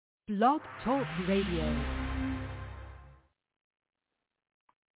Blog Talk Radio.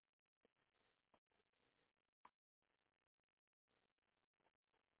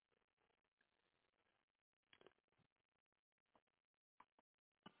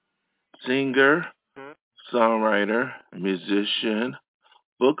 Singer, songwriter, musician,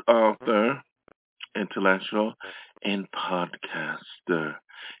 book author, intellectual, and podcaster.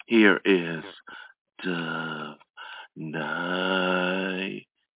 Here is Dove Night.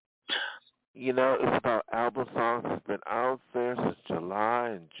 You know, it's about album songs that's been out there since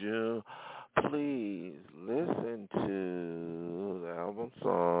July and June. Please listen to the album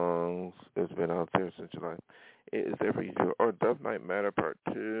songs. It's been out there since July. It is there for you too. Or Dove Night Matter Part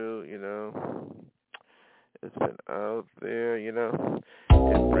 2, you know. It's been out there, you know. It's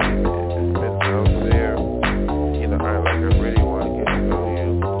been out there. You know, I really want to get to know you.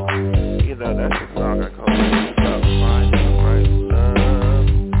 You know, that's the song I call it. About finding the right love.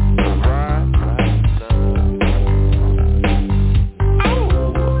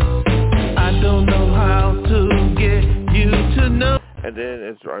 I don't know how to get you to know. And then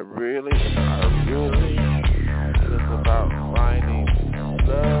it's really, it's about finding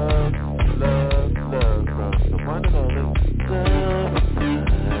love, the one and only love.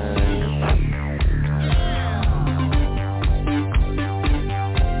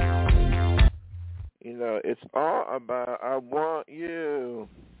 You know, it's all about I want you.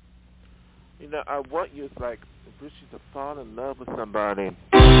 You know, I want you. It's like wish you to fall in love with somebody.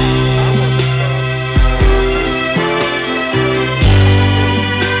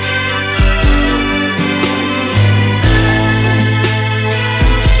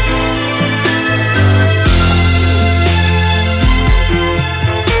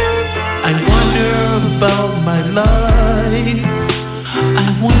 I wonder about my life.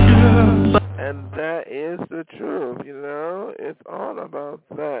 I wonder about... And that is the truth, you know. It's all about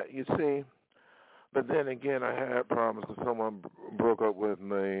that, you see. But then again, I had problems because someone broke up with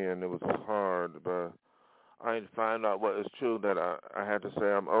me, and it was hard. But I didn't find out what is true that I had to say,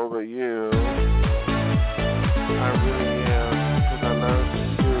 I'm over you. I really am, because I love you.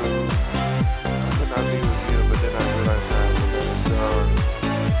 I could not be with you, but then I realized I had to let it go.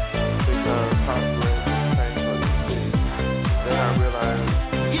 Because possibly it's painful, you see. Then I realized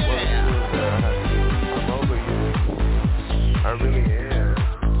what is true that I had to do. I'm over you. I really am.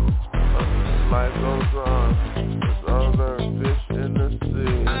 Life goes on, there's other fish in the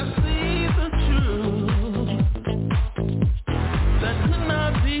sea. I see the truth that could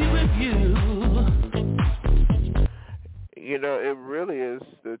not be with you. You know, it really is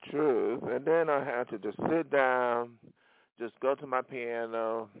the truth. And then I had to just sit down, just go to my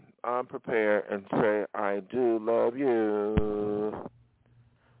piano, unprepared, and say, I do love you.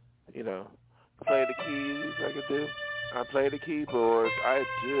 You know, play the keys like I do. I play the keyboards, I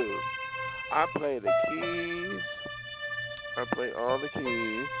do. I play the keys, I play all the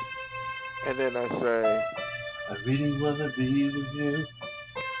keys, and then I say, I really want to be with you.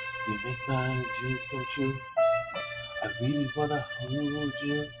 You make my dreams come true. I really want to hold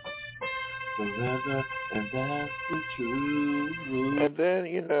you forever, and that's the truth. And then,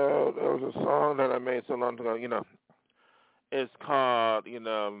 you know, there was a song that I made so long ago, you know, it's called, you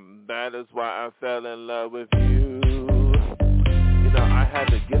know, That Is Why I Fell in Love with You. You know, I had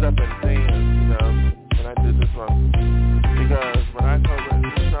to get up and dance, you know, when I did this one. Because when I co-wrote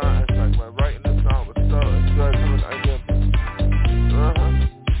this song, it's like when writing this song was so enjoyable.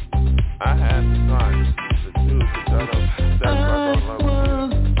 I had to sign the dude to tell them that's why I fell in love with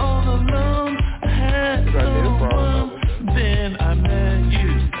you. All alone, I had no one, then I met you.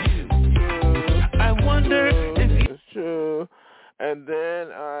 I wonder if you... It's true. And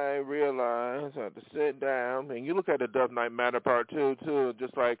then I realized I had to sit down, and you look at the Dove Night Matter Part 2, too,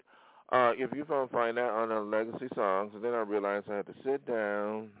 just like if you're going to find that on the Legacy Songs. And then I realized I had to sit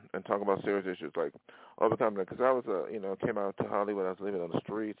down and talk about serious issues like overcoming it. Because I was, you know, came out to Hollywood, I was living on the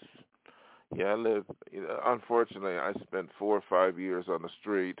streets. Yeah, unfortunately, I spent 4 or 5 years on the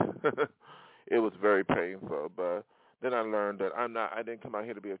street. It was very painful, but then I learned that I didn't come out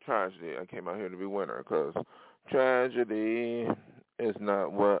here to be a tragedy. I came out here to be a winner, because tragedy is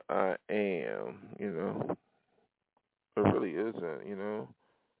not what I am, you know. It really isn't, you know.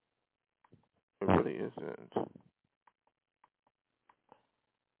 It really isn't.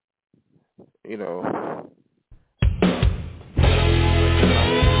 You know.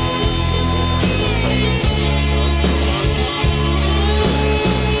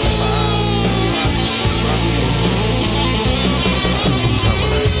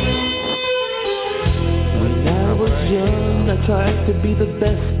 When I was young, I tried to be the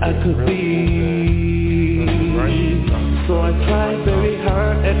best I could be. So I tried very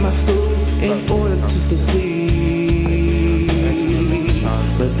hard at my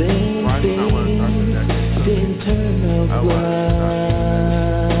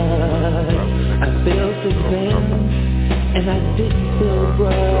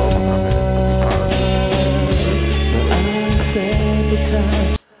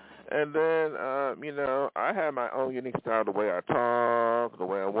And then, I have my own unique style, the way I talk, the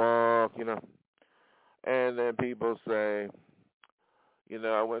way I walk, And then people say,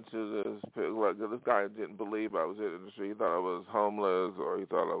 I went to this guy didn't believe I was in the industry. He thought I was homeless or he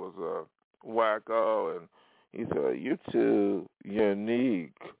thought I was a wacko. And he said, "You're too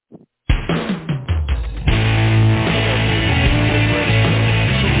unique."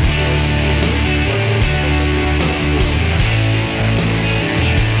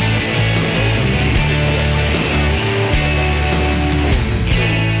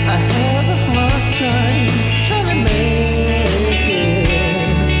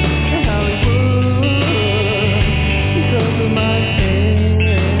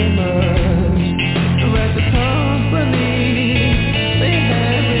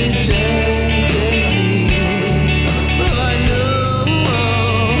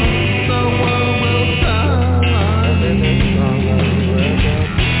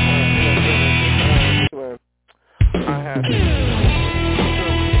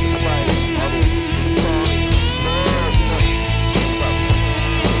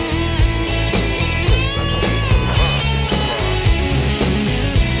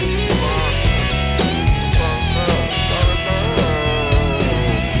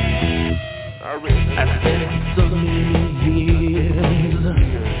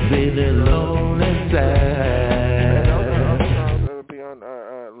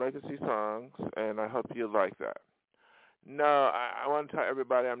 Legacy songs, and I hope you like that. No, I want to tell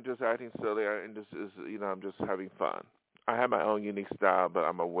everybody I'm just acting silly, and this is, I'm just having fun. I have my own unique style, but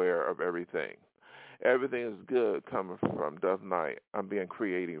I'm aware of everything. Everything is good coming from Dove Knight. I'm being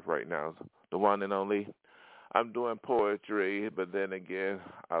creative right now, the one and only. I'm doing poetry, but then again,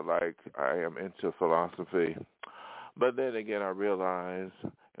 I am into philosophy. But then again, I realize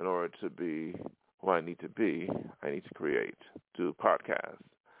in order to be who I need to be, I need to create, do podcasts,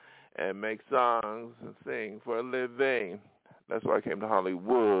 and make songs and sing for a living. That's why I came to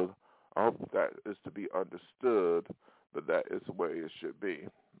Hollywood. I hope that is to be understood, but that is the way it should be.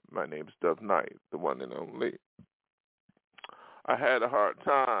 My name is Dove Knight, the one and only. I had a hard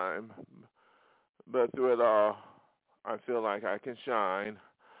time, but through it all, I feel like I can shine.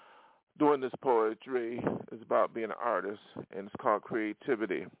 Doing this poetry is about being an artist, and it's called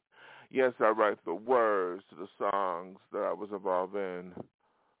creativity. Yes, I write the words to the songs that I was involved in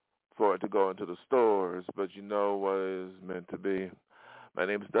for it to go into the stores, but you know what it is meant to be. My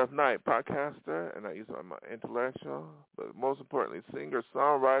name is Dove Knight, podcaster, and I use my intellectual, but most importantly, singer,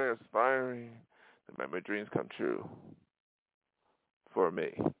 songwriter, aspiring to make my dreams come true for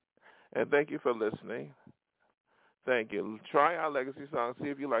me. And thank you for listening. Thank you. Try our legacy songs. See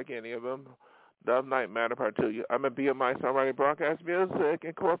if you like any of them. Dove Knight Matter Part 2. I'm a BMI Songwriting Broadcast Music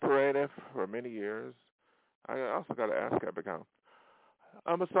Incorporated for many years. I also got an ASCAP account.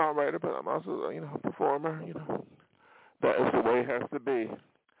 I'm a songwriter, but I'm also, a performer, That is the way it has to be.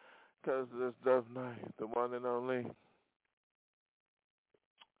 Because there's Dove Knight, the one and only.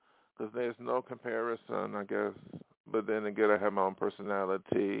 Because there's no comparison, I guess. But then again, I have my own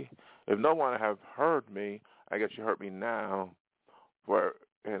personality. If no one have heard me, I guess you heard me now.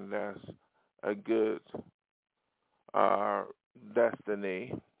 And that's a good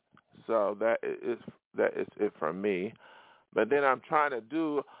destiny. So that is it for me. But then I'm trying to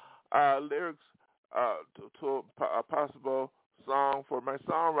do lyrics to a possible song for my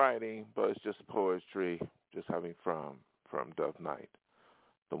songwriting, but it's just poetry, just having from Dove Knight,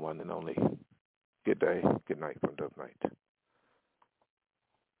 the one and only. Good day, good night from Dove Knight.